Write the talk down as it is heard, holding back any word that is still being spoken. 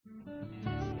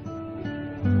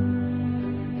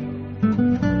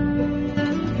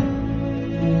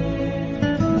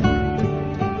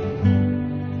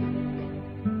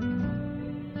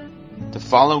The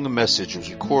following message was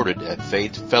recorded at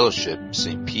Faith Fellowship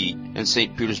St. Pete in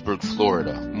St. Petersburg,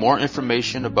 Florida. More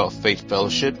information about Faith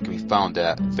Fellowship can be found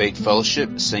at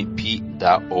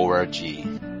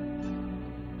faithfellowshipstpete.org.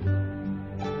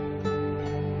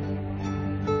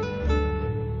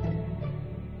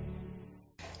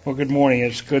 Well, good morning.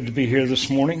 It's good to be here this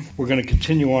morning. We're going to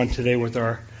continue on today with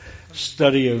our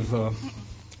study of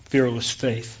fearless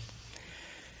faith.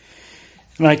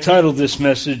 And I titled this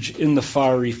message, In the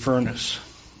Fiery Furnace.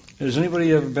 Has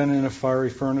anybody ever been in a fiery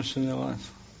furnace in their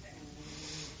life?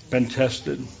 Been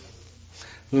tested?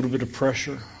 A little bit of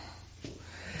pressure?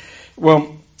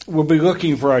 Well, we'll be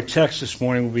looking for our text this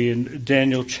morning. We'll be in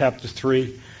Daniel chapter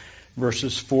 3,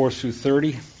 verses 4 through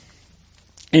 30.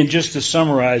 And just to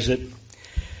summarize it,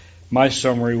 my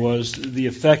summary was the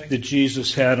effect that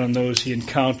Jesus had on those he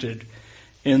encountered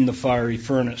in the fiery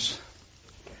furnace.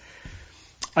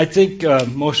 I think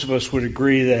most of us would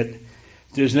agree that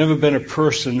there's never been a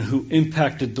person who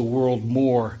impacted the world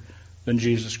more than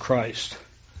Jesus Christ.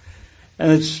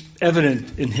 And it's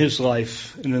evident in his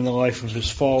life and in the life of his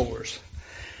followers.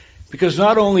 Because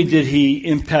not only did he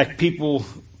impact people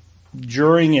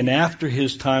during and after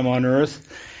his time on earth,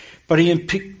 but he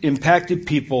impacted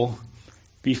people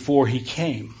before he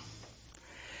came.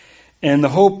 And the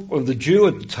hope of the Jew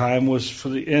at the time was,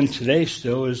 and today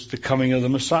still, is the coming of the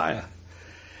Messiah.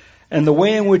 And the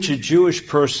way in which a Jewish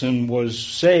person was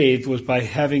saved was by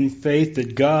having faith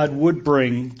that God would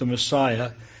bring the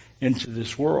Messiah into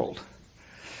this world.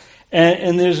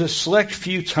 And there's a select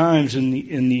few times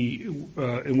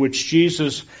in which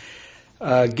Jesus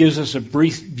gives us a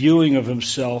brief viewing of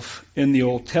himself in the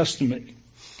Old Testament.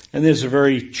 And there's a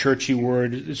very churchy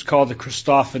word. It's called the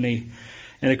Christophany.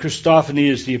 And a Christophany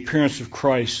is the appearance of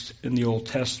Christ in the Old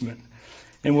Testament.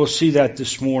 And we'll see that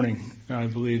this morning, I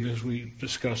believe, as we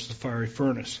discuss the fiery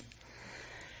furnace.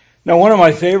 Now, one of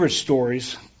my favorite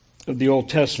stories of the Old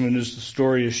Testament is the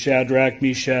story of Shadrach,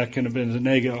 Meshach, and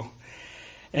Abednego.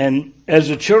 And as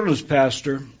a children's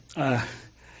pastor,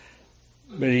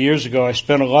 many years ago, I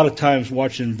spent a lot of times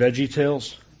watching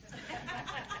VeggieTales.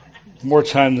 More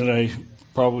time than I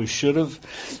probably should have.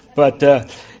 But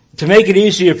to make it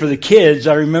easier for the kids,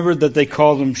 I remembered that they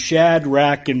called them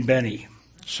Shadrach and Benny.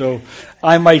 So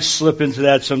I might slip into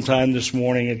that sometime this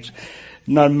morning. It's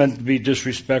not meant to be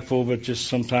disrespectful, but just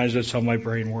sometimes that's how my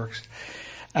brain works.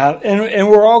 And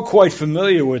we're all quite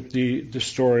familiar with the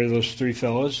story of those three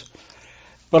fellows.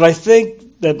 But I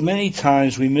think that many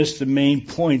times we miss the main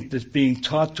point that's being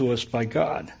taught to us by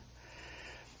God.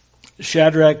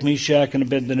 Shadrach, Meshach, and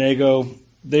Abednego,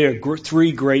 they are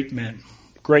three great men.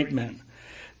 Great men.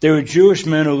 They were Jewish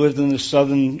men who lived in the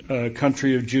southern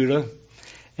country of Judah.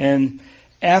 And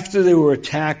after they were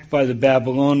attacked by the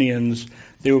Babylonians,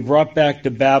 they were brought back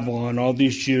to Babylon, all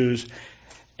these Jews,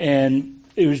 and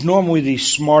it was normally the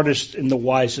smartest and the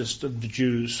wisest of the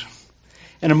Jews.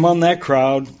 And among that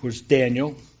crowd was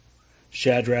Daniel,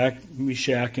 Shadrach,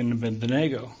 Meshach, and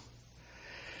Abednego.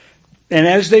 And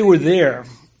as they were there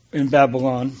in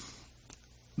Babylon,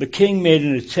 the king made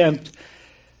an attempt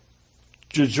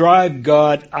to drive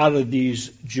God out of these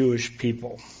Jewish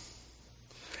people.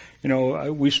 You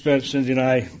know, we spent, Cindy and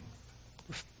I,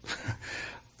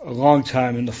 a long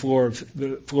time in the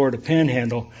Florida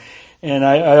Panhandle, and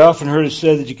I often heard it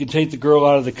said that you can take the girl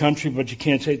out of the country, but you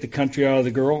can't take the country out of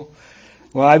the girl.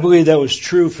 Well, I believe that was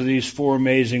true for these four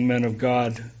amazing men of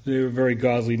God. They were very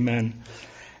godly men.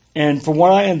 And from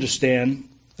what I understand,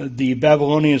 the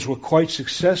Babylonians were quite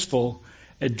successful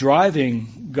at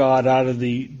driving God out of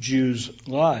the Jews'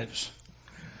 lives.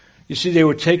 You see, they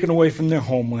were taken away from their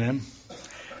homeland.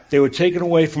 They were taken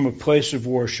away from a place of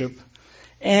worship,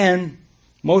 and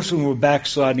most of them were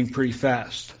backsliding pretty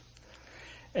fast.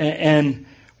 And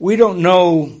we don't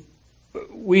know,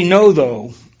 we know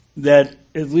though, that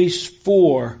at least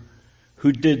 4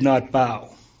 who did not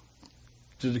bow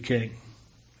to the king.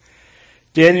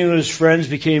 Daniel and his friends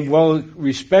became well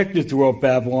respected throughout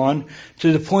Babylon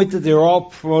to the point that they were all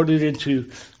promoted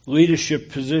into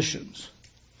leadership positions.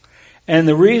 And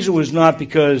the reason was not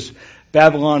because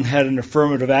Babylon had an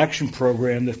affirmative action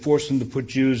program that forced them to put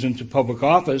Jews into public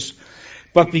office,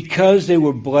 but because they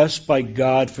were blessed by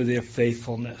God for their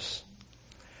faithfulness.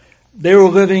 They were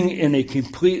living in a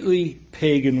completely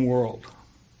pagan world.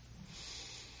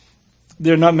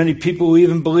 There are not many people who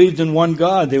even believed in one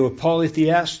God. They were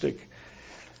polytheistic.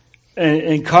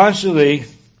 And constantly,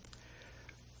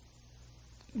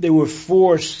 they were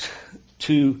forced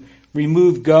to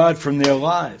remove God from their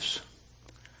lives.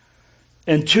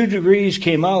 And 2 decrees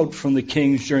came out from the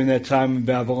kings during that time in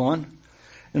Babylon.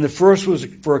 And the first was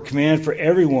for a command for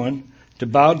everyone to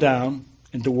bow down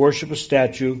and to worship a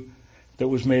statue that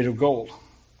was made of gold.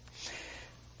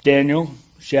 Daniel,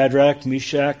 Shadrach,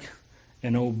 Meshach,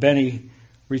 and Abednego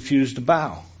refused to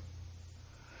bow.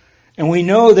 And we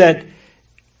know that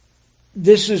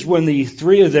this is when the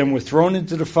 3 of them were thrown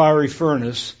into the fiery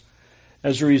furnace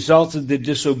as a result of the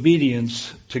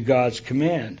disobedience to God's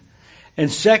command.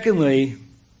 And secondly,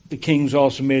 the kings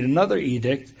also made another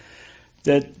edict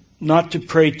that not to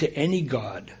pray to any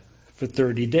god for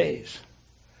 30 days.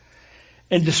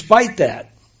 And despite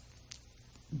that,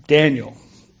 Daniel,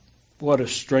 what a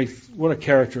strength, what a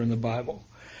character in the Bible.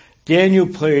 Daniel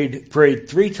prayed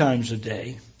 3 times a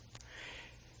day,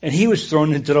 and he was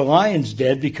thrown into the lion's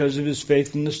den because of his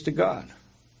faithfulness to God.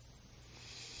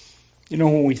 You know,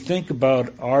 when we think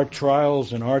about our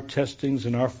trials and our testings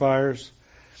and our fires,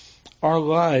 our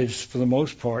lives, for the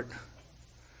most part,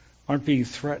 aren't being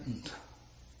threatened.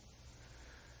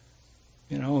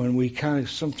 You know, and we kind of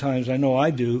sometimes, I know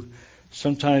I do,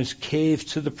 sometimes cave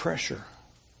to the pressure.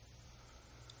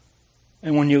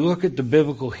 And when you look at the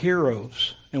biblical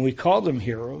heroes, and we call them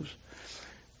heroes,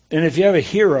 and if you have a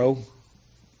hero,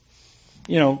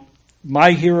 you know,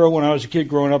 my hero when I was a kid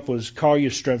growing up was Carl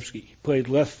Yastrzemski. He played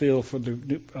left field for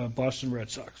the Boston Red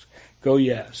Sox. Go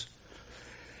Yaz.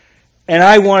 And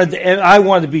I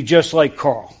wanted to be just like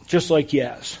Carl, just like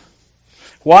Yaz.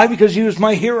 Why? Because he was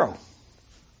my hero.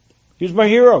 He was my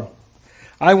hero.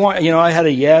 I had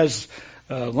a Yaz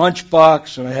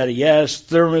lunchbox, and I had a Yaz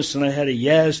thermos, and I had a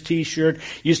Yaz T-shirt.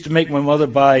 Used to make my mother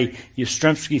buy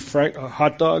Yastrzemski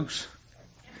hot dogs.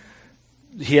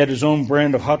 He had his own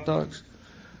brand of hot dogs.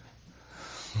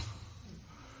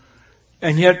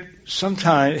 And yet,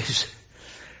 sometimes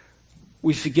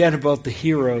we forget about the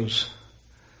heroes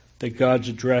that God's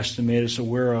addressed and made us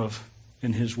aware of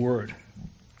in His Word.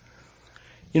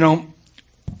 You know,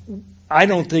 I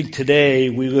don't think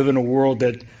today we live in a world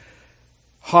that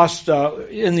hostile.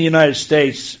 In the United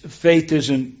States, faith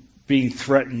isn't being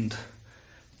threatened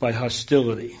by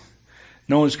hostility.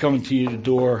 No one's coming to your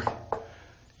door.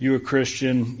 You're a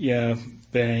Christian, yeah,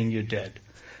 bang, you're dead.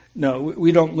 No,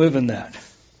 we don't live in that.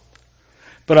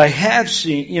 But I have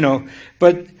seen,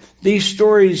 but these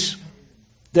stories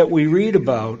that we read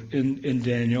about in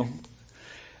Daniel,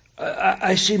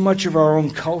 I see much of our own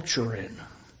culture in.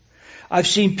 I've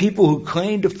seen people who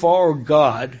claim to follow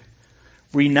God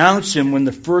renounce Him when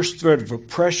the first threat of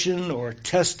oppression or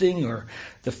testing or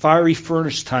the fiery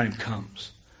furnace time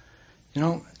comes. You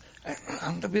know,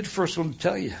 I'm going to be the first one to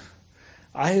tell you,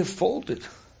 I have folded.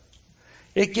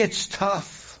 It gets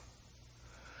tough.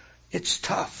 It's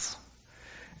tough.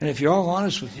 And if you're all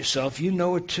honest with yourself, you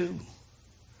know it too.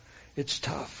 It's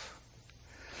tough.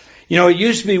 You know, it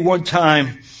used to be one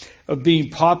time of being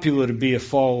popular to be a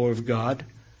follower of God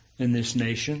in this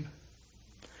nation.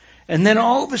 And then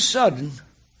all of a sudden,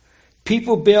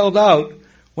 people bailed out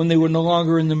when they were no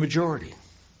longer in the majority.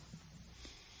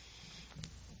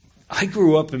 I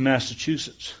grew up in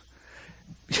Massachusetts.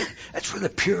 That's where the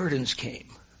Puritans came.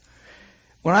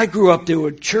 When I grew up, there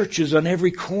were churches on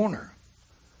every corner.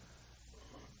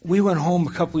 We went home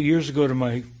a couple of years ago to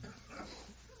I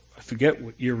forget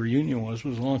what year reunion was. It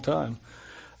was a long time.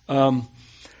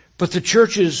 But the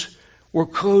churches were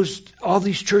closed, all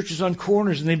these churches on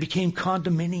corners, and they became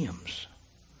condominiums.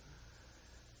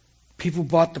 People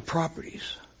bought the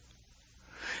properties.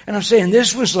 And I'm saying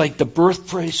this was like the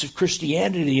birthplace of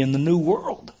Christianity in the New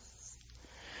World.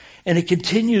 And it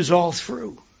continues all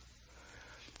through.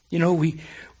 You know,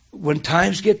 when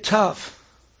times get tough,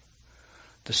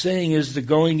 the saying is the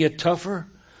going get tougher,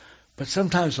 but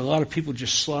sometimes a lot of people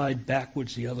just slide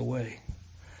backwards the other way.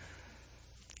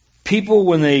 People,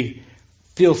 when they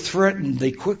feel threatened,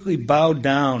 they quickly bow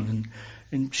down. And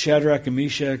in Shadrach and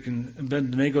Meshach and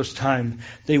Abednego's time,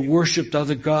 they worshipped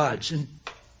other gods. And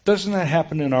doesn't that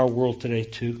happen in our world today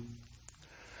too?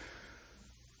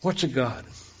 What's a god?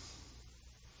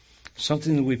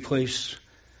 Something that we place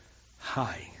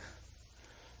high.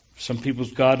 Some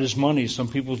people's God is money. Some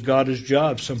people's God is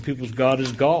jobs. Some people's God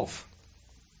is golf.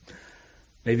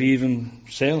 Maybe even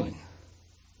sailing.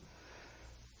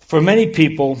 For many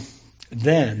people,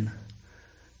 then,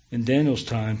 in Daniel's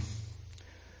time,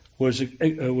 was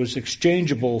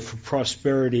exchangeable for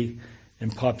prosperity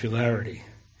and popularity.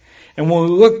 And when we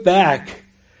look back,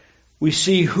 we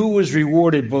see who was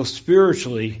rewarded both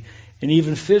spiritually and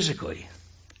even physically.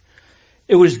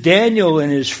 It was Daniel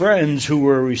and his friends who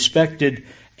were respected,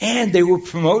 and they were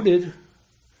promoted,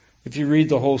 if you read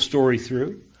the whole story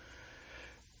through.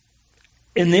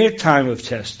 In their time of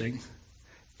testing,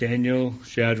 Daniel,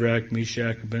 Shadrach,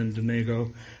 Meshach,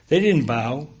 Abednego, They didn't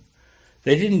bow.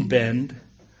 They didn't bend.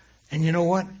 And you know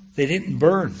what? They didn't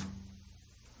burn.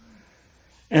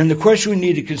 And the question we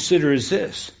need to consider is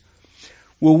this.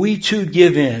 Will we too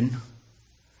give in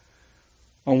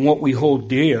on what we hold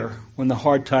dear when the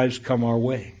hard times come our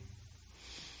way?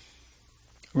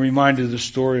 I'm reminded of the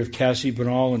story of Cassie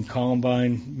Banal and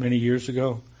Columbine many years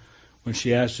ago when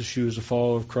she asked if she was a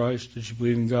follower of Christ, did she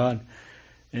believe in God?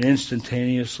 And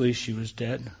instantaneously she was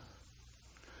dead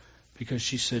because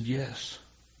she said yes.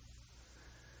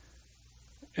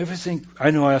 Everything,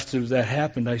 I know after that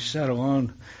happened, I sat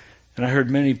alone and I heard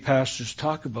many pastors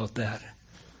talk about that.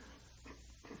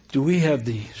 Do we have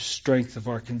the strength of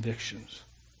our convictions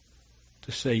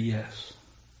to say yes?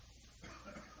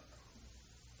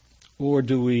 Or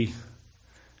do we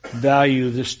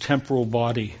value this temporal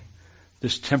body,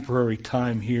 this temporary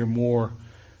time here more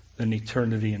than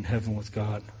eternity in heaven with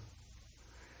God?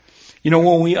 You know,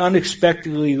 when we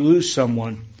unexpectedly lose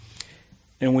someone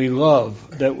and we love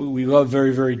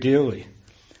very, very dearly,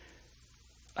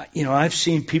 you know, I've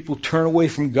seen people turn away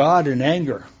from God in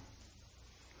anger.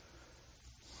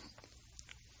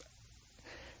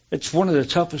 It's one of the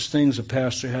toughest things a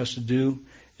pastor has to do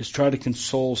is try to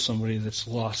console somebody that's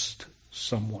lost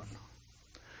someone.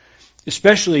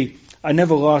 Especially, I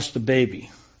never lost a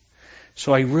baby,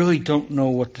 so I really don't know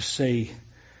what to say,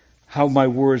 how my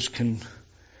words can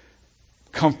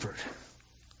comfort.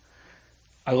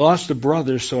 I lost a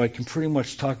brother, so I can pretty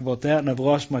much talk about that, and I've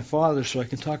lost my father, so I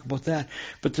can talk about that.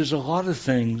 But there's a lot of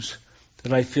things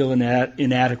that I feel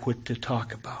inadequate to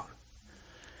talk about.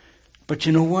 But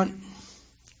you know what?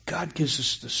 God gives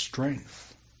us the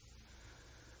strength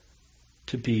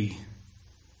to be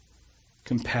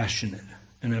compassionate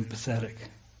and empathetic.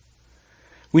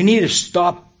 We need to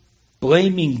stop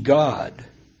blaming God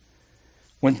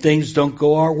when things don't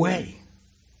go our way.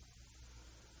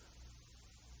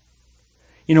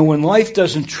 You know, when life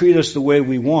doesn't treat us the way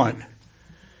we want,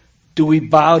 do we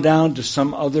bow down to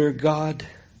some other God?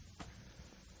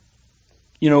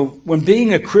 You know, when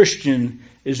being a Christian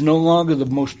is no longer the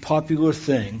most popular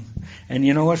thing, and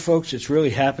you know what, folks? It's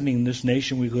really happening in this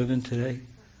nation we live in today.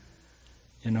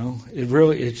 You know,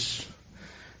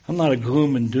 I'm not a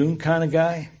gloom and doom kind of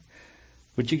guy,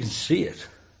 but you can see it.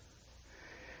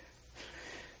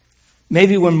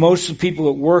 Maybe when most of the people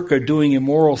at work are doing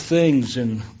immoral things,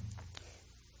 and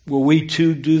will we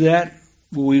too do that?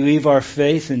 Will we leave our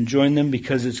faith and join them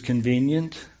because it's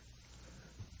convenient?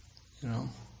 You know?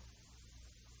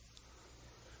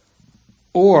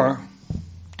 Or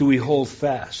do we hold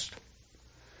fast?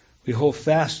 We hold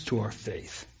fast to our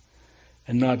faith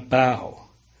and not bow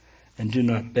and do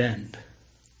not bend.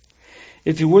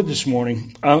 If you would this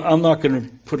morning, I'm not going to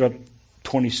put up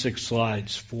 26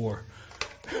 slides for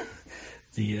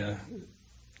the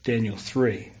Daniel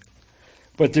 3.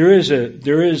 But there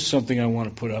is something I want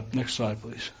to put up. Next slide,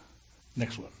 please.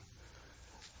 Next one.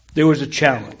 There was a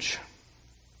challenge.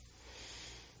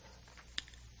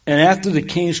 And after the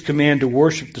king's command to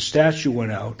worship the statue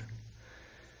went out,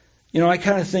 you know, I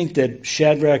kind of think that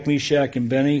Shadrach, Meshach, and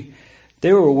Benny,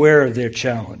 they were aware of their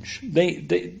challenge.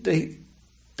 They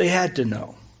had to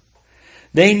know.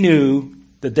 They knew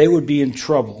that they would be in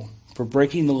trouble for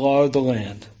breaking the law of the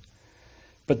land,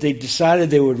 but they decided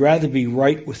they would rather be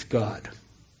right with God.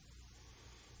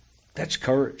 That's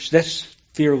courage. That's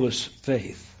fearless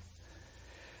faith.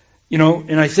 You know,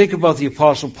 and I think about the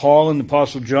Apostle Paul and the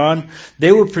Apostle John.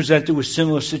 They were presented with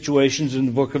similar situations in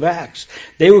the book of Acts.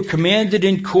 They were commanded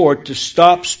in court to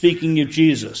stop speaking of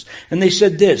Jesus. And they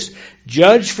said this,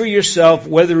 judge for yourself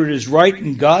whether it is right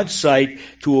in God's sight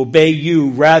to obey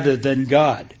you rather than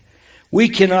God. We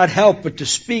cannot help but to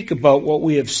speak about what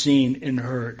we have seen and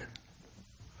heard.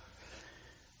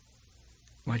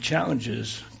 My challenge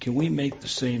is, can we make the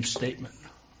same statement?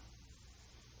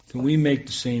 Can we make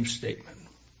the same statement?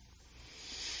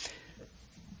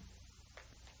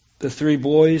 The three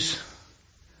boys,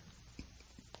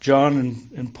 John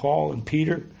and Paul and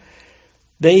Peter,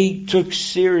 they took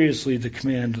seriously the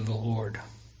command of the Lord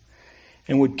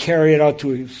and would carry it out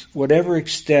to whatever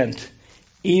extent,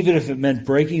 even if it meant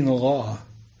breaking the law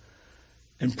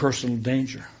and personal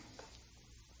danger.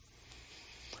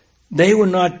 They were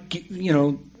not, you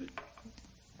know,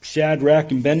 Shadrach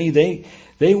and Benny,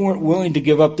 they weren't willing to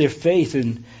give up their faith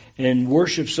and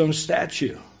worship some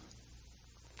statue.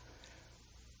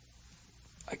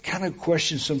 I kind of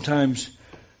question sometimes,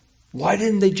 why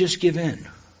didn't they just give in?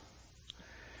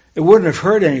 It wouldn't have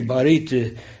hurt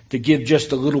anybody to give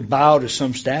just a little bow to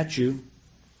some statue.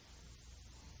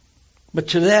 But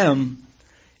to them,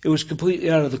 it was completely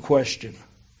out of the question.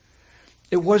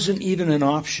 It wasn't even an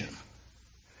option.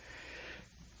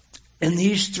 And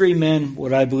these three men,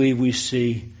 what I believe we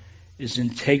see, is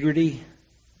integrity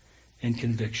and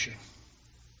conviction.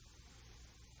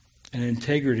 And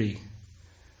integrity,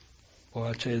 well,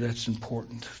 I tell you, that's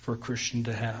important for a Christian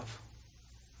to have.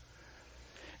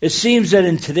 It seems that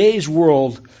in today's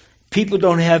world, people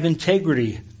don't have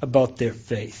integrity about their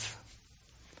faith.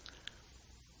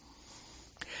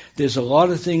 There's a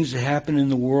lot of things that happen in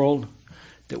the world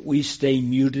that we stay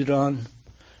muted on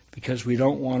because we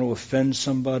don't want to offend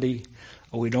somebody,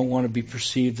 or we don't want to be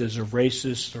perceived as a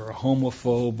racist or a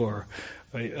homophobe or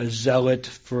a zealot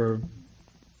for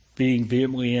being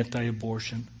vehemently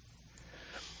anti-abortion.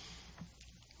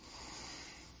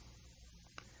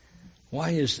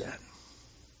 Why is that?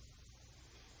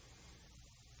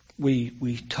 We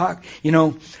talk,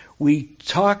 we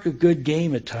talk a good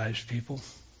game at times, people.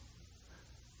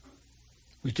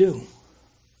 We do.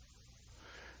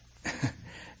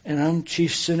 And I'm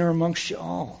chief sinner amongst you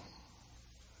all.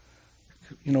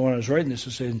 When I was writing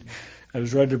this, I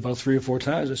was writing it about 3 or 4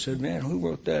 times. I said, man, who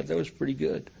wrote that? That was pretty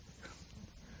good.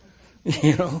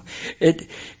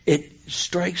 It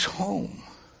strikes home.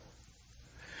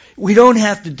 We don't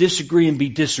have to disagree and be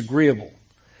disagreeable.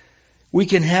 We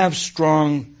can have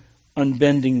strong,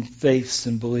 unbending faiths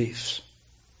and beliefs.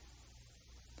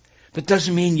 But it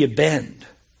doesn't mean you bend.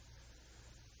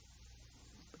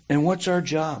 And what's our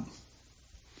job?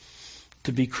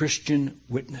 To be Christian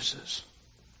witnesses.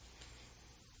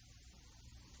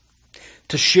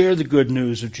 To share the good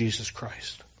news of Jesus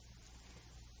Christ.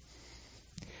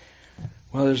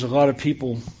 Well, there's a lot of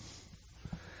people,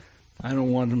 I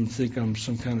don't want them to think I'm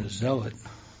some kind of zealot.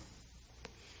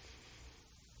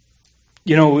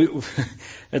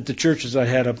 At the churches I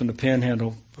had up in the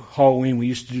Panhandle, Halloween, we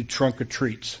used to do trunk or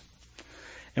treats.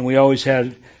 And we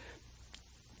had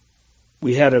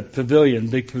a pavilion,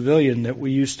 big pavilion, that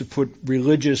we used to put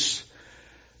religious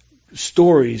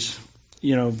stories.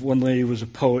 One lady was a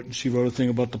poet, and she wrote a thing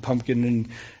about the pumpkin and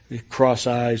cross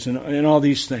eyes and all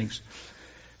these things.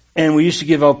 And we used to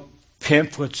give out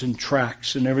pamphlets and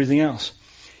tracts and everything else.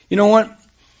 You know what?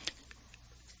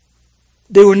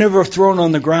 They were never thrown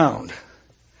on the ground.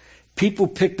 People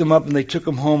picked them up and they took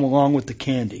them home along with the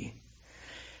candy.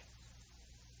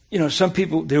 Some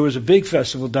people, there was a big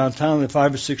festival downtown, the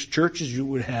 5 or 6 churches you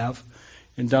would have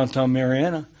in downtown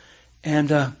Marianna,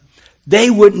 and they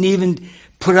wouldn't even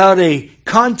put out a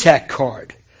contact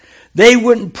card. They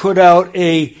wouldn't put out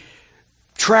a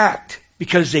tract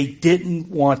because they didn't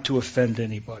want to offend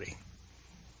anybody.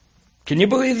 Can you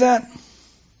believe that?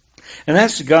 And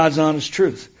that's the God's honest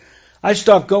truth. I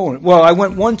stopped going. Well, I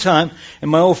went one time,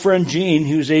 and my old friend Gene,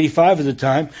 he was 85 at the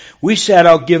time, we sat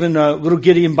out giving little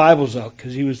Gideon Bibles out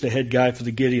because he was the head guy for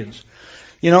the Gideons.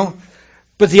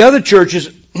 But the other churches,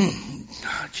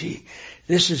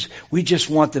 we just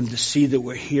want them to see that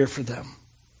we're here for them.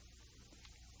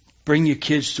 Bring your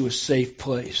kids to a safe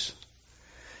place.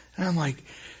 And I'm like,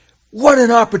 what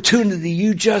an opportunity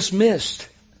you just missed.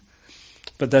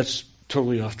 But that's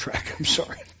totally off track. I'm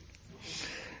sorry.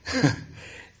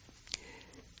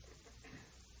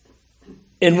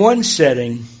 In one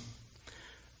setting,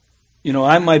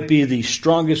 I might be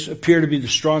appear to be the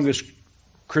strongest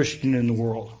Christian in the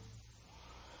world.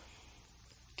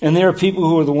 And there are people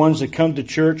who are the ones that come to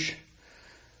church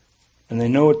and they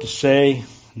know what to say,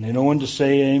 and they know when to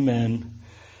say amen,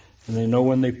 and they know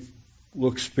when they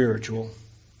look spiritual.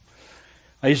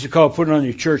 I used to call it putting on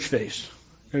your church face.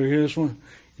 Ever hear this one?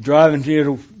 You're driving here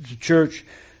to church,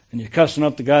 and you're cussing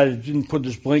up the guy that didn't put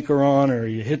his blinker on, or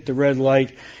you hit the red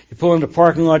light. You pull in the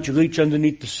parking lot, you reach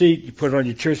underneath the seat, you put it on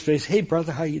your church face. Hey,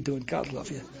 brother, how you doing? God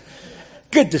love you.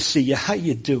 Good to see you. How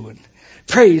you doing?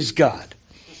 Praise God.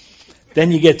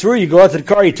 Then you get through, you go out to the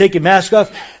car, you take your mask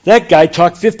off. That guy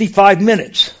talked 55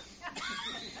 minutes.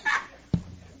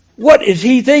 What is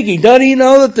he thinking? Doesn't he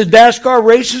know that the NASCAR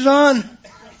race is on?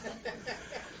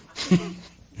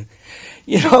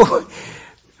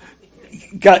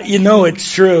 God,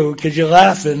 it's true because you're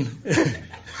laughing.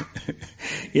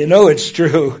 It's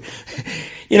true.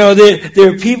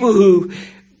 There are people who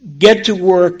get to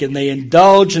work and they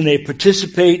indulge and they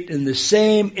participate in the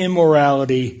same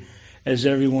immorality as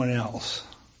everyone else.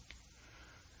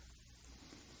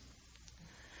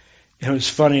 It was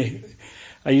funny.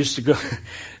 I used to go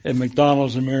at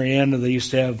McDonald's in Marianna. They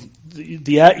used to have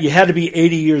you had to be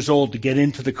 80 years old to get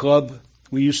into the club.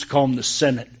 We used to call them the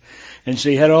Senate. And so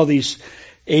you had all these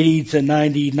 80 to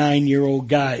 99-year-old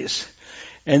guys.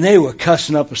 And they were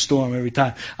cussing up a storm every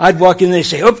time. I'd walk in and they'd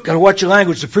say, "Oh, gotta watch your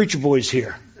language, the preacher boy's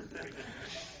here."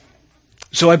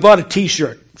 So I bought a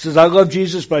T-shirt. It says, "I love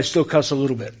Jesus, but I still cuss a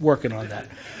little bit." Working on that.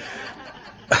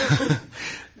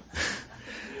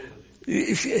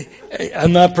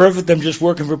 I'm not perfect, I'm just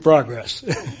working for progress.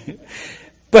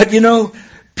 But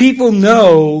people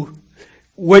know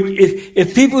what,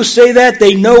 if people say that,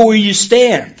 they know where you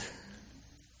stand.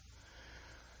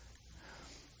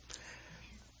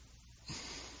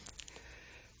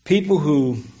 People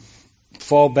who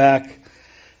fall back,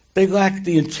 they lack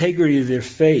the integrity of their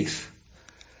faith.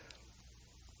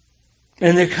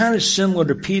 And they're kind of similar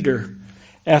to Peter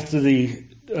after the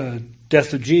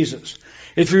death of Jesus.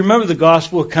 If you remember the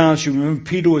gospel accounts, you remember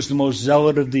Peter was the most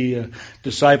zealot of the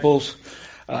disciples.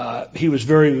 He was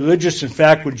very religious. In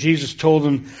fact, when Jesus told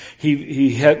him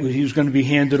he was going to be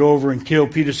handed over and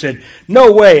killed, Peter said,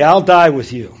 "No way, I'll die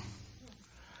with you."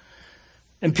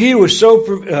 And Peter was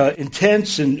so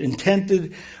intense and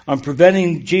intent on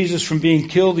preventing Jesus from being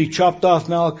killed, he chopped off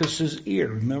Malchus's ear.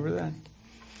 Remember that?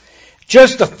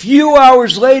 Just a few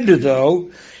hours later,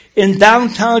 though, in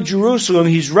downtown Jerusalem,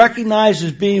 he's recognized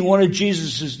as being one of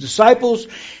Jesus' disciples.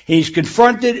 He's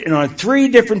confronted, and on 3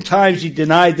 different times he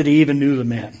denied that he even knew the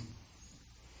man.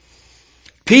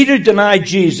 Peter denied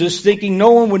Jesus, thinking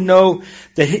no one would know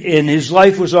that his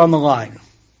life was on the line.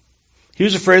 He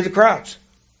was afraid of the crowds.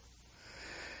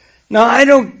 Now, I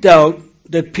don't doubt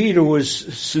that Peter was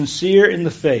sincere in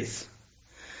the faith.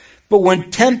 But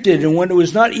when tempted and when it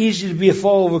was not easy to be a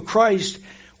follower of Christ,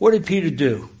 what did Peter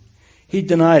do? He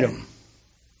denied him.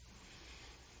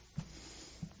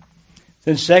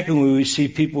 Then secondly, we see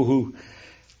people who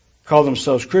call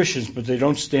themselves Christians, but they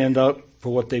don't stand up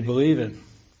for what they believe in.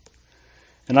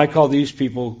 And I call these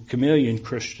people chameleon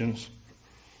Christians.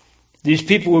 These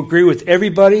people who agree with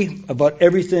everybody about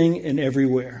everything and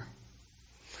everywhere.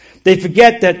 They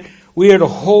forget that we are to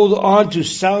hold on to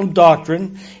sound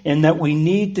doctrine and that we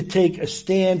need to take a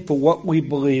stand for what we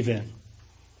believe in.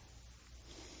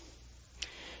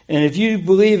 And if you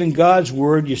believe in God's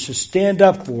word, you should stand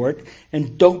up for it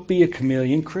and don't be a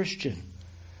chameleon Christian.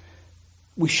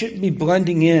 We shouldn't be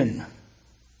blending in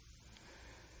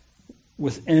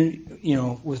with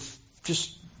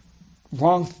just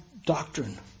wrong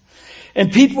doctrine.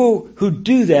 And people who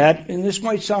do that, and this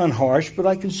might sound harsh, but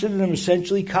I consider them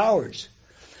essentially cowards.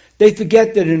 They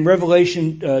forget that in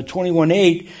Revelation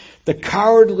 21:8, the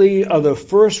cowardly are the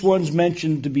first ones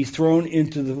mentioned to be thrown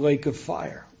into the lake of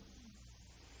fire.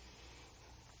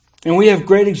 And we have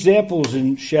great examples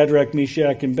in Shadrach,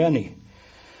 Meshach, and Abednego.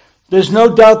 There's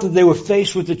no doubt that they were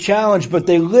faced with a challenge, but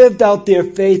they lived out their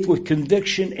faith with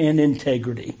conviction and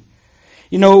integrity.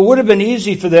 You know, it would have been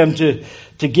easy for them to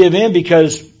give in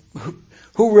because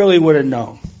who really would have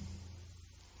known?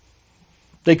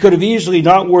 They could have easily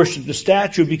not worshipped the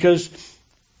statue because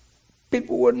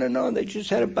people wouldn't have known. They just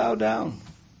had to bow down.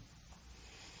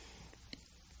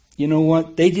 You know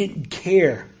what? They didn't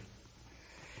care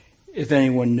if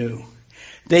anyone knew.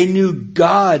 They knew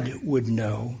God would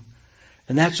know,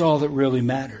 and that's all that really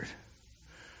mattered.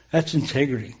 That's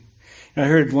integrity. And I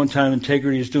heard one time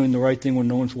integrity is doing the right thing when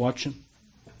no one's watching.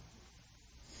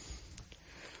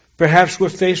 Perhaps we're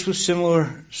faced with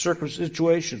similar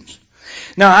situations.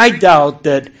 Now, I doubt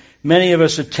that many of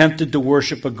us are tempted to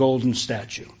worship a golden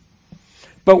statue.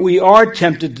 But we are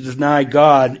tempted to deny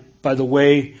God by the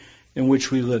way in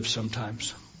which we live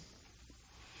sometimes.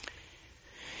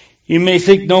 You may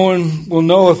think no one will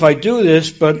know if I do this,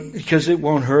 but because it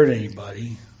won't hurt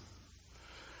anybody.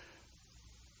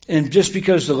 And just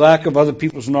because the lack of other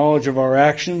people's knowledge of our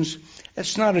actions,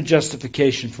 that's not a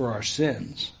justification for our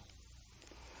sins.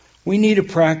 We need to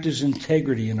practice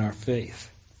integrity in our faith.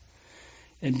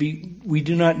 And we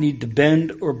do not need to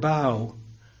bend or bow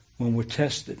when we're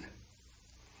tested.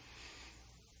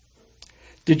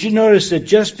 Did you notice that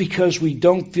just because we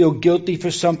don't feel guilty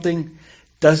for something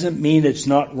doesn't mean it's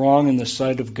not wrong in the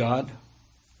sight of God?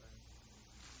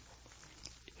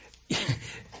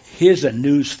 Here's a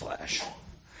news flash.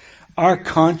 Our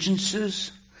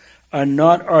consciences are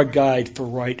not our guide for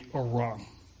right or wrong.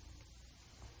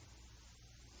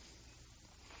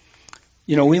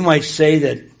 You know, we might say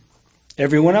that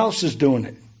everyone else is doing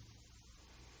it.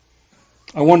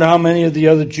 I wonder how many of the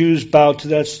other Jews bowed to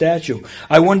that statue.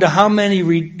 I wonder how many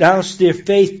renounced their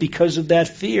faith because of that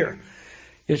fear.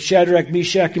 At Shadrach,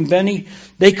 Meshach, and Abednego,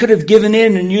 they could have given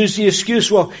in and used the excuse,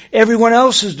 well, everyone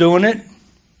else is doing it.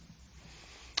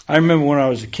 I remember when I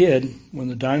was a kid, when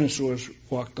the dinosaurs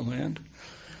walked the land.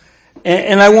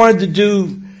 And I wanted to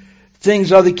do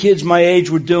things other kids my age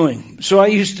were doing. So I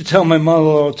used to tell my mother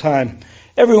all the time,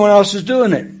 everyone else is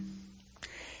doing it.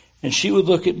 And she would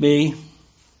look at me,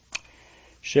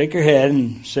 shake her head,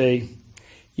 and say,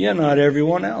 you're not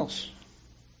everyone else.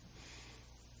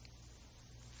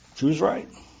 She was right.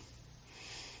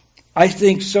 I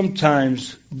think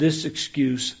sometimes this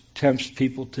excuse tempts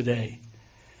people today.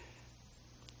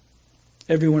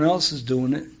 Everyone else is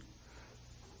doing it,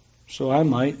 so I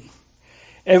might.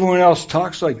 Everyone else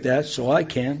talks like that, so I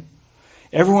can.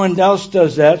 Everyone else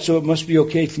does that, so it must be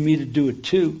okay for me to do it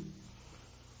too.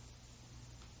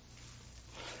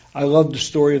 I love the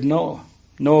story of Noah.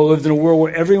 Noah lived in a world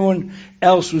where everyone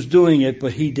else was doing it,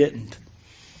 but he didn't.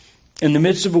 In the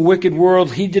midst of a wicked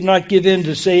world, he did not give in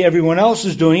to say everyone else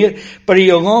is doing it, but he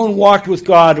alone walked with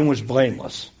God and was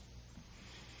blameless.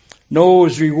 Noah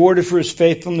was rewarded for his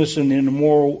faithfulness in an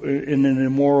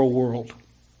immoral world.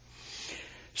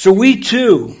 So we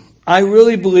too, I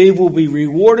really believe, will be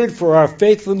rewarded for our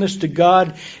faithfulness to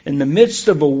God in the midst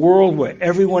of a world where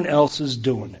everyone else is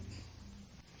doing it.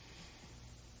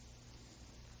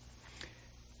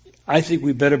 I think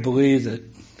we better believe that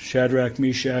Shadrach,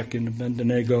 Meshach, and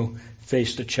Abednego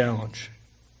faced a challenge.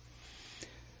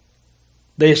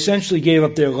 They essentially gave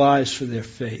up their lives for their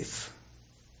faith.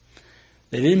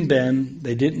 They didn't bend,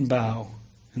 they didn't bow,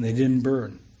 and they didn't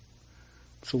burn.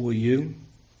 So will you?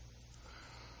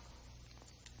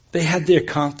 They had their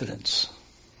confidence.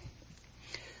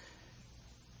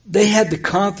 They had the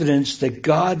confidence that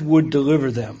God would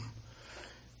deliver them.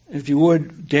 If you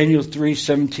would, Daniel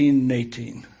 3:17 and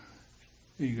 18.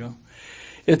 There you go.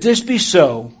 If this be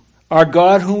so, our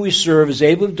God whom we serve is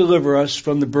able to deliver us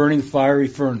from the burning fiery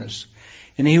furnace,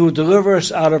 and he will deliver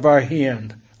us out of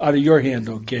your hand,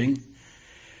 O king.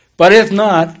 But if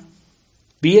not,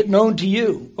 be it known to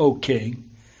you, O king,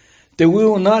 that we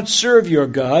will not serve your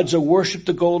gods or worship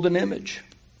the golden image.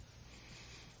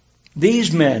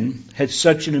 These men had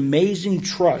such an amazing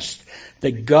trust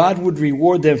that God would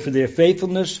reward them for their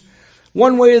faithfulness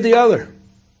one way or the other.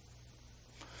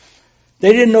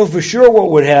 They didn't know for sure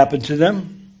what would happen to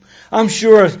them. I'm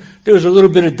sure there was a little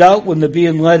bit of doubt when they're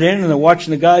being let in and they're watching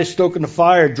the guys stoking the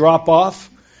fire drop off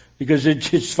because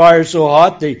it's fire so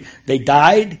hot they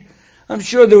died. I'm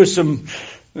sure there was some,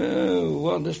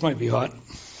 this might be hot.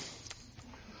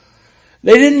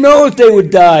 They didn't know if they would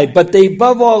die, but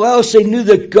above all else, they knew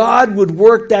that God would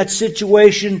work that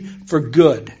situation for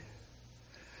good.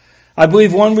 I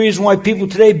believe one reason why people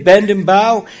today bend and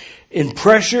bow in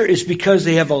pressure is because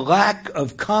they have a lack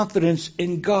of confidence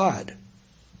in God.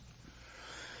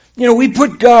 We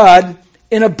put God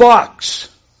in a box.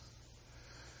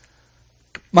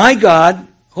 My God,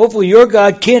 hopefully your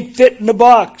God, can't fit in a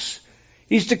box.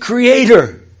 He's the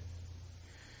creator.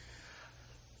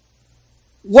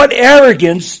 What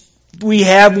arrogance we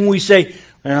have when we say,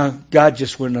 well, God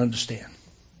just wouldn't understand.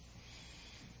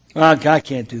 God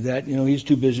can't do that. He's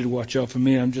too busy to watch out for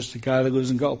me. I'm just a guy that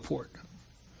lives in Gulfport.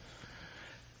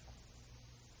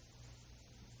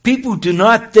 People do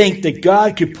not think that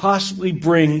God could possibly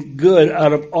bring good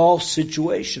out of all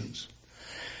situations.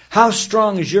 How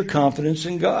strong is your confidence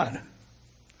in God?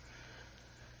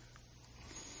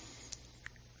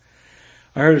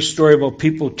 I heard a story about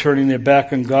people turning their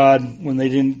back on God when they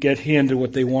didn't get handed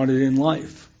what they wanted in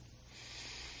life.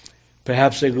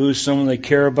 Perhaps they lose someone they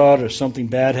care about or something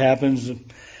bad happens.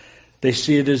 They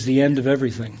see it as the end of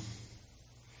everything.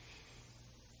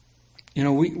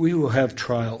 We will have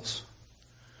trials.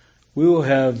 We will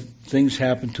have things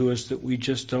happen to us that we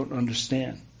just don't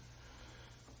understand.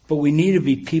 But we need to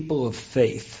be people of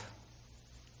faith.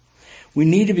 We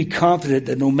need to be confident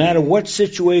that no matter what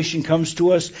situation comes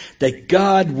to us, that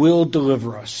God will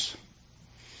deliver us.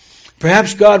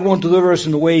 Perhaps God won't deliver us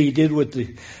in the way he did with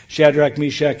the Shadrach,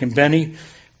 Meshach, and Benny,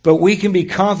 but we can be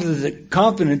confident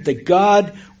that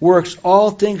God works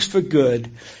all things for good,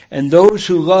 and those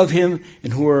who love him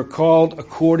and who are called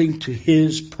according to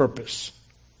his purpose.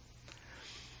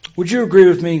 Would you agree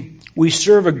with me? We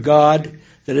serve a God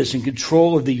that is in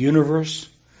control of the universe,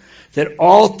 that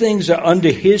all things are under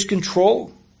his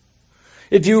control.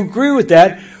 If you agree with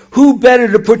that, who better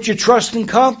to put your trust and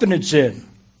confidence in?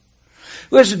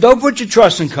 Listen, don't put your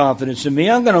trust and confidence in me.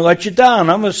 I'm going to let you down.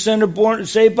 I'm a sinner born and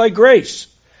saved by grace.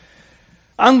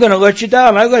 I'm going to let you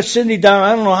down. I let Cindy down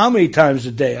I don't know how many times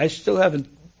a day. I still haven't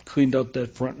cleaned out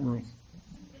that front room.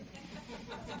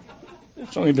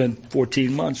 It's only been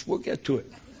 14 months. We'll get to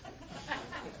it.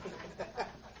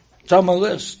 It's on my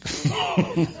list.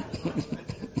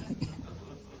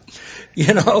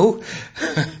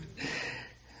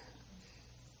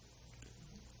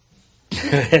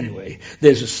 Anyway,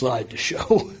 there's a slide to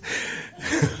show.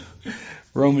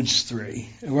 Romans 8,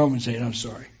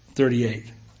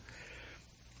 38.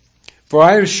 For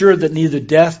I am sure that neither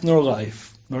death nor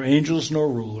life, nor angels nor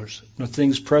rulers, nor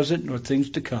things present nor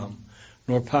things to come,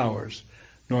 nor powers,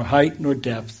 nor height nor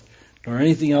depth, nor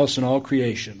anything else in all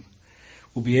creation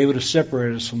will be able to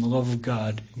separate us from the love of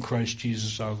God in Christ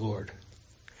Jesus our Lord.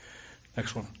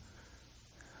 Next one.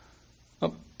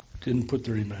 Oh, didn't put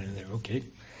 39 in there. Okay.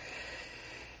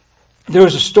 There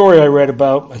was a story I read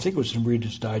about, I think it was in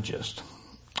Reader's Digest,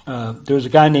 there was a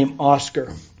guy named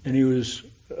Oscar, and he was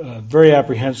very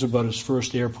apprehensive about his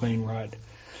first airplane ride.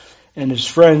 And his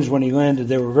friends, when he landed,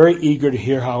 they were very eager to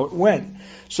hear how it went.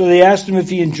 So they asked him if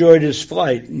he enjoyed his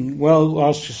flight. And, well,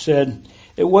 Oscar said,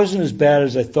 it wasn't as bad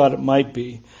as I thought it might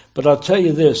be. But I'll tell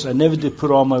you this, I never did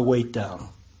put all my weight down.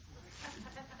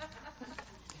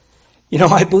 You know,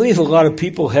 I believe a lot of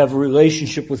people have a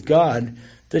relationship with God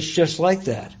that's just like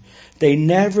that. They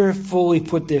never fully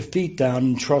put their feet down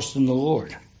and trust in the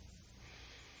Lord.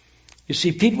 You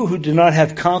see, people who do not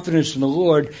have confidence in the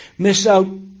Lord miss out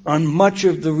on much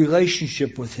of the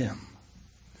relationship with Him.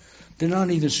 They're not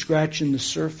even scratching the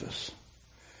surface.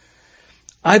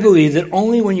 I believe that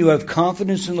only when you have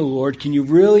confidence in the Lord can you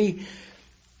really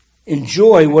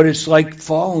enjoy what it's like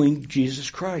following Jesus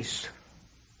Christ.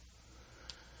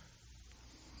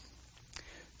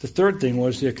 The third thing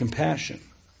was their compassion.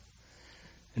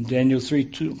 In Daniel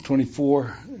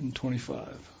 3:24 and 25.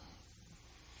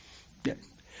 Yeah.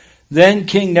 Then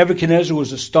King Nebuchadnezzar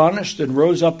was astonished and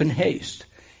rose up in haste.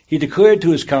 He declared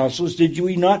to his counselors, did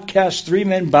we not cast 3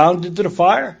 men bound into the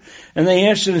fire? And they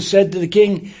answered and said to the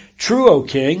king, true, O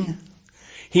king.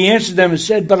 He answered them and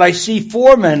said, but I see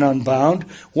 4 men unbound,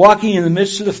 walking in the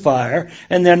midst of the fire,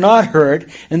 and they're not hurt,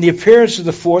 and the appearance of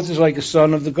the 4th is like a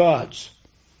son of the gods.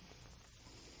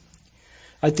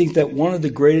 I think that one of the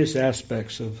greatest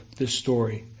aspects of this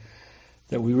story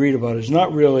that we read about is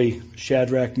not really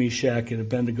Shadrach, Meshach, and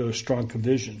Abednego's strong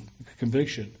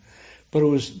conviction, but it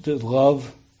was the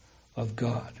love of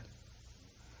God.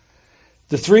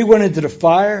 The 3 went into the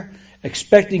fire,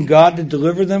 expecting God to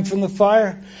deliver them from the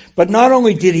fire. But not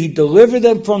only did He deliver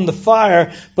them from the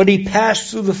fire, but He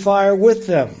passed through the fire with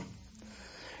them.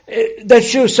 That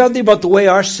shows something about the way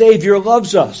our Savior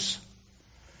loves us.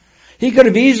 He could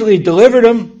have easily delivered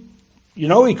them. You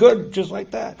know, He could, just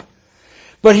like that.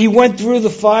 But He went through the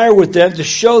fire with them to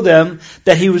show them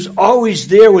that He was always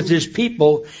there with His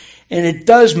people. And it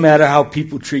does matter how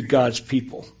people treat God's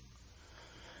people.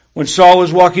 When Saul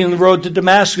was walking on the road to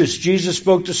Damascus, Jesus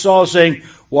spoke to Saul saying,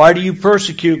 why do you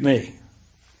persecute me?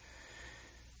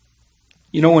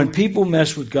 You know, when people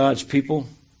mess with God's people,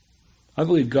 I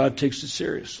believe God takes it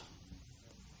serious.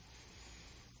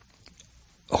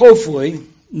 Hopefully,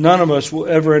 none of us will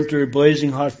ever enter a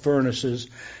blazing hot furnace as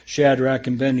Shadrach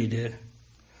and Abednego did.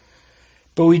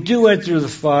 But we do enter the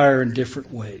fire in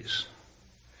different ways.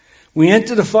 We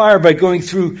enter the fire by going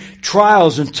through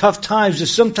trials and tough times that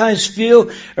sometimes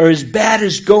feel are as bad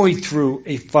as going through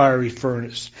a fiery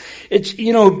furnace.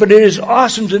 But it is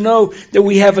awesome to know that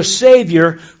we have a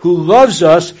Savior who loves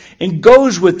us and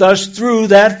goes with us through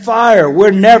that fire.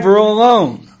 We're never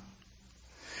alone.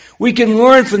 We can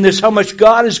learn from this how much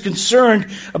God is concerned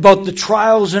about the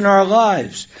trials in our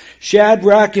lives.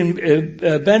 Shadrach and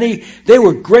Abednego, they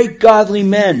were great godly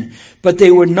men, but they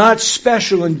were not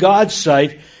special in God's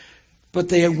sight. But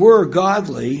they were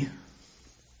godly.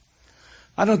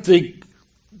 I don't think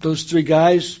those 3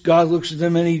 guys, God looks at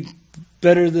them any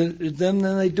better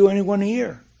than they do anyone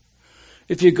here.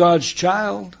 If you're God's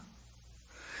child,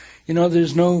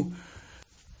 there's no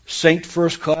saint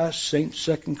first class, saint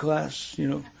second class,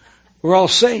 We're all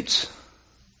saints.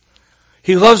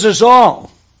 He loves us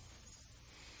all.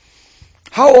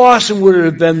 How awesome would it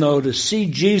have been, though, to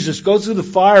see Jesus go through the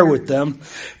fire with them,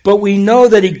 but we know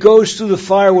that He goes through the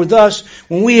fire with us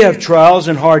when we have trials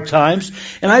and hard times,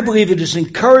 and I believe it is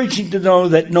encouraging to know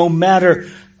that no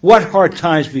matter what hard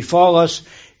times befall us,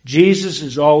 Jesus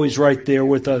is always right there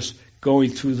with us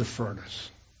going through the furnace.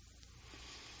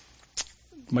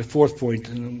 My 4th point,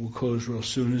 and then we'll close real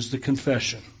soon, is the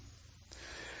confession.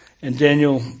 And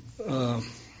Daniel,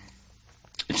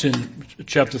 it's in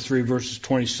chapter 3, verses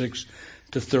 26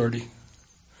 to 30.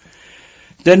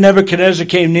 Then Nebuchadnezzar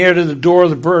came near to the door of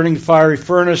the burning fiery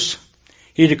furnace.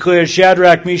 He declared,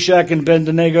 Shadrach, Meshach, and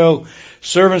Abednego,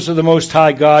 servants of the Most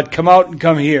High God, come out and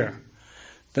come here.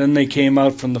 Then they came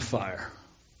out from the fire.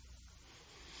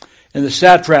 And the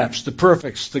satraps, the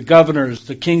prefects, the governors,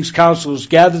 the king's counselors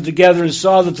gathered together and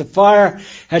saw that the fire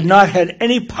had not had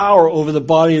any power over the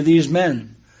body of these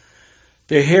men.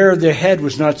 The hair of their head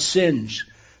was not singed.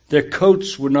 Their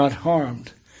coats were not harmed.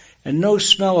 And no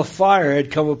smell of fire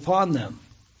had come upon them.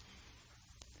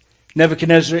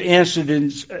 Nebuchadnezzar answered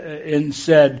and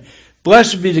said,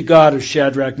 Blessed be the God of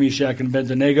Shadrach, Meshach, and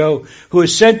Abednego, who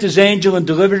has sent His angel and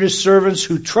delivered His servants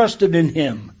who trusted in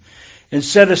Him, and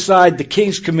set aside the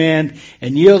king's command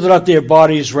and yielded up their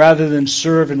bodies rather than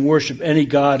serve and worship any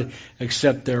god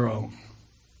except their own.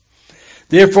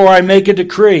 Therefore I make a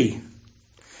decree.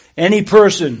 Any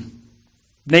person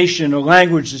nation or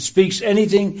language that speaks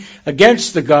anything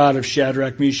against the God of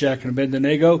Shadrach, Meshach, and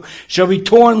Abednego shall be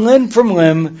torn limb from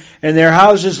limb, and their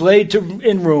houses laid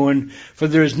in ruin, for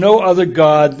there is no other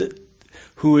God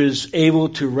who is able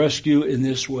to rescue in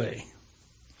this way.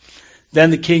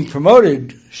 Then the king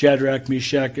promoted Shadrach,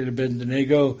 Meshach, and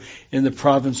Abednego in the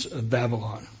province of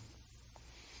Babylon.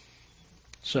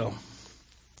 So,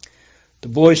 the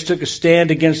boys took a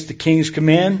stand against the king's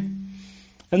command,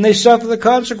 and they suffered the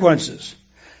consequences.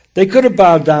 They could have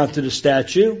bowed down to the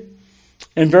statue,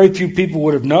 and very few people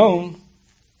would have known.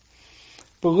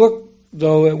 But look,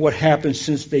 though, at what happened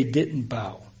since they didn't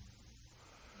bow.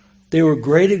 They were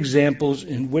great examples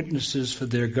and witnesses for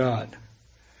their God.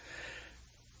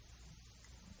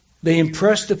 They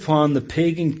impressed upon the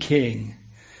pagan king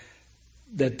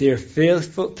that their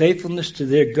faithfulness to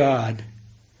their God,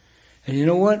 and you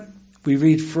know what? We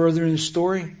read further in the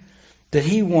story that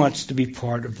he wants to be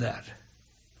part of that.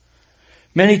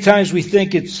 Many times we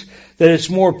think it's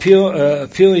more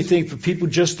appealing thing for people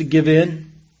just to give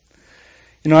in.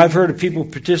 You know, I've heard of people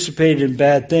participate in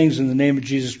bad things in the name of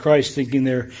Jesus Christ, thinking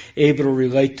they're able to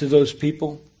relate to those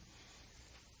people.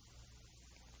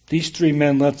 These three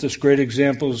men left us great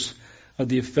examples of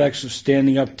the effects of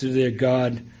standing up to their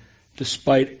God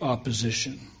despite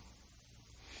opposition.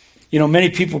 You know,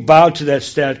 many people bowed to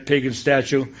that pagan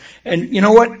statue, and you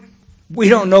know what? We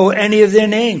don't know any of their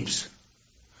names.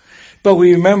 But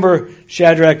we remember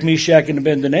Shadrach, Meshach, and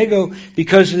Abednego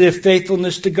because of their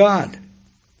faithfulness to God.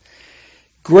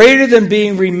 Greater than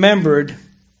being remembered,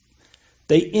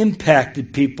 they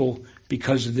impacted people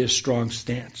because of their strong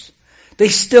stance. They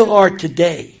still are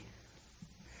today.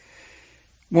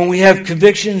 When we have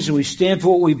convictions and we stand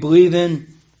for what we believe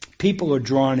in, people are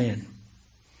drawn in.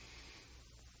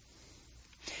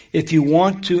 If you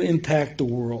want to impact the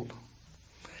world,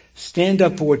 stand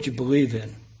up for what you believe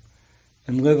in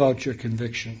and live out your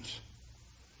convictions.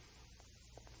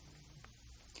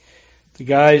 The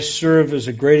guys serve as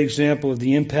a great example of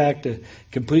the impact a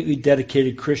completely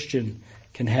dedicated Christian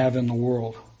can have in the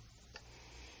world.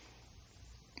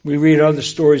 We read other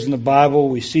stories in the Bible,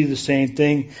 we see the same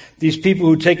thing. These people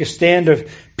who take a stand are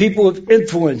people of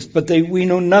influence, but we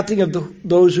know nothing of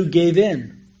those who gave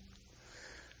in.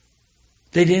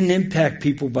 They didn't impact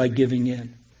people by giving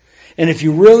in. And if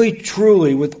you really,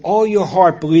 truly, with all your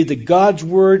heart, believe that God's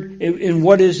Word, in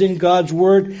what is in God's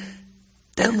Word,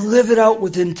 then live it out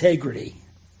with integrity.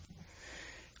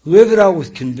 Live it out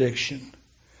with conviction.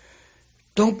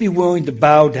 Don't be willing to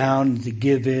bow down and to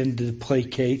give in, to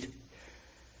placate.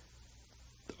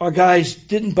 Our guys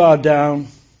didn't bow down.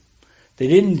 They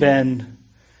didn't bend.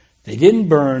 They didn't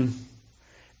burn.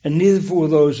 And neither will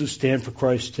those who stand for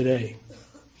Christ today.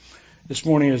 This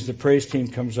morning, as the praise team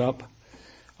comes up,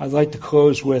 I'd like to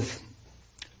close with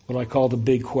what I call the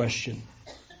big question.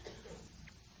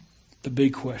 The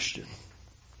big question.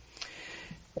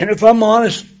 And if I'm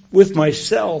honest with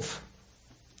myself,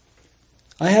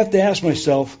 I have to ask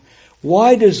myself,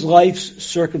 why does life's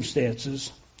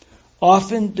circumstances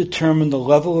often determine the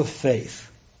level of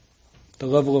faith, the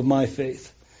level of my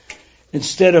faith,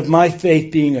 instead of my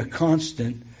faith being a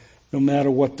constant no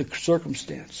matter what the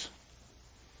circumstance?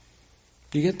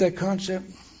 Do you get that concept?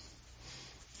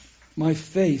 My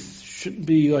faith shouldn't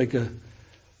be like a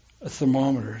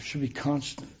thermometer. It should be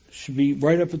constant. It should be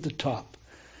right up at the top.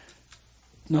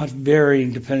 Not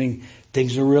varying depending.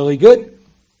 Things are really good,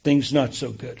 things not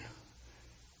so good.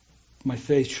 My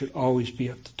faith should always be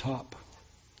at the top.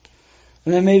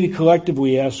 And then maybe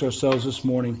collectively we ask ourselves this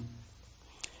morning,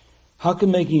 how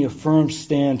can making a firm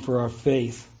stand for our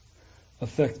faith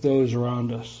affect those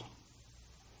around us?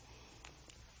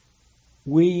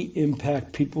 We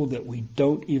impact people that we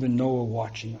don't even know are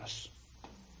watching us.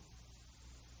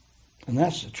 And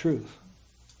that's the truth.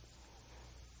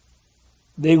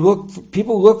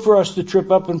 People look for us to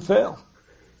trip up and fail.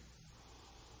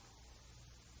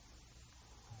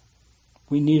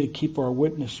 We need to keep our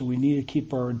witness, and we need to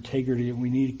keep our integrity, and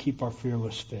we need to keep our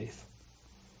fearless faith.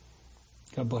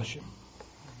 God bless you.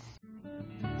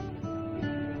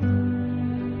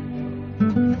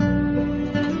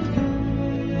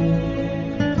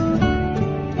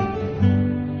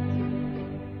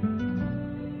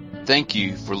 Thank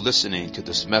you for listening to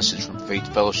this message from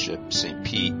Faith Fellowship, St.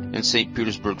 Pete in St.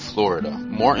 Petersburg, Florida.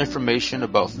 More information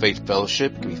about Faith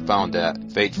Fellowship can be found at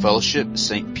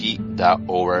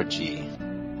faithfellowshipstpete.org.